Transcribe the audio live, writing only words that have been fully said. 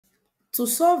To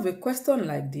solve a question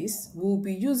like this, we'll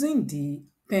be using the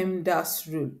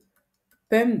PEMDAS rule.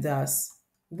 PEMDAS,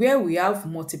 where we have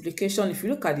multiplication. If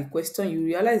you look at the question, you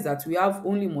realize that we have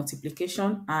only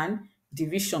multiplication and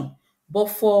division. But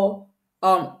for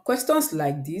questions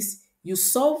like this, you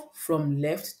solve from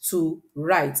left to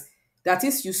right. That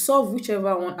is, you solve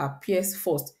whichever one appears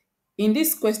first. In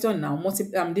this question now,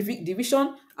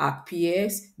 division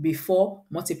appears before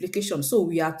multiplication. So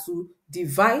we are to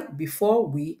divide before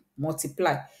we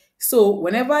multiply. So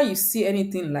whenever you see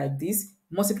anything like this,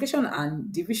 multiplication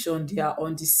and division, they are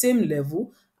on the same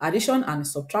level. Addition and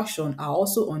subtraction are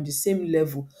also on the same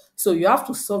level. So you have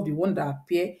to solve the one that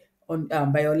appear on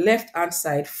by your left hand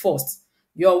side first.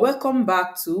 You're welcome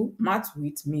back to Math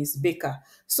with Miss Baker.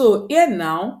 So here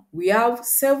now we have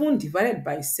 7 divided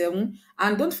by 7,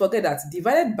 and don't forget that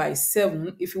divided by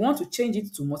 7, if you want to change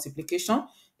it to multiplication,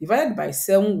 divided by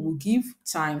 7 will give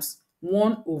times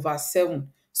 1/7.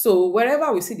 So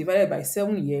wherever we see divided by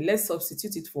 7 here, let's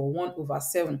substitute it for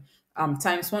 1/7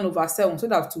 times 1/7, so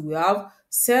that we have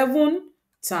 7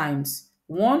 times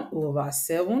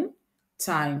 1/7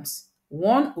 times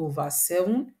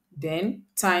 1/7, then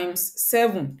times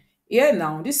 7. Here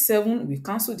now, this 7 will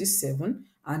cancel this 7,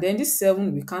 and then this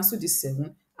 7 will cancel this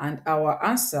 7, and our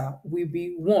answer will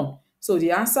be 1. So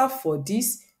the answer for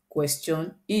this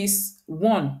question is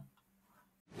 1.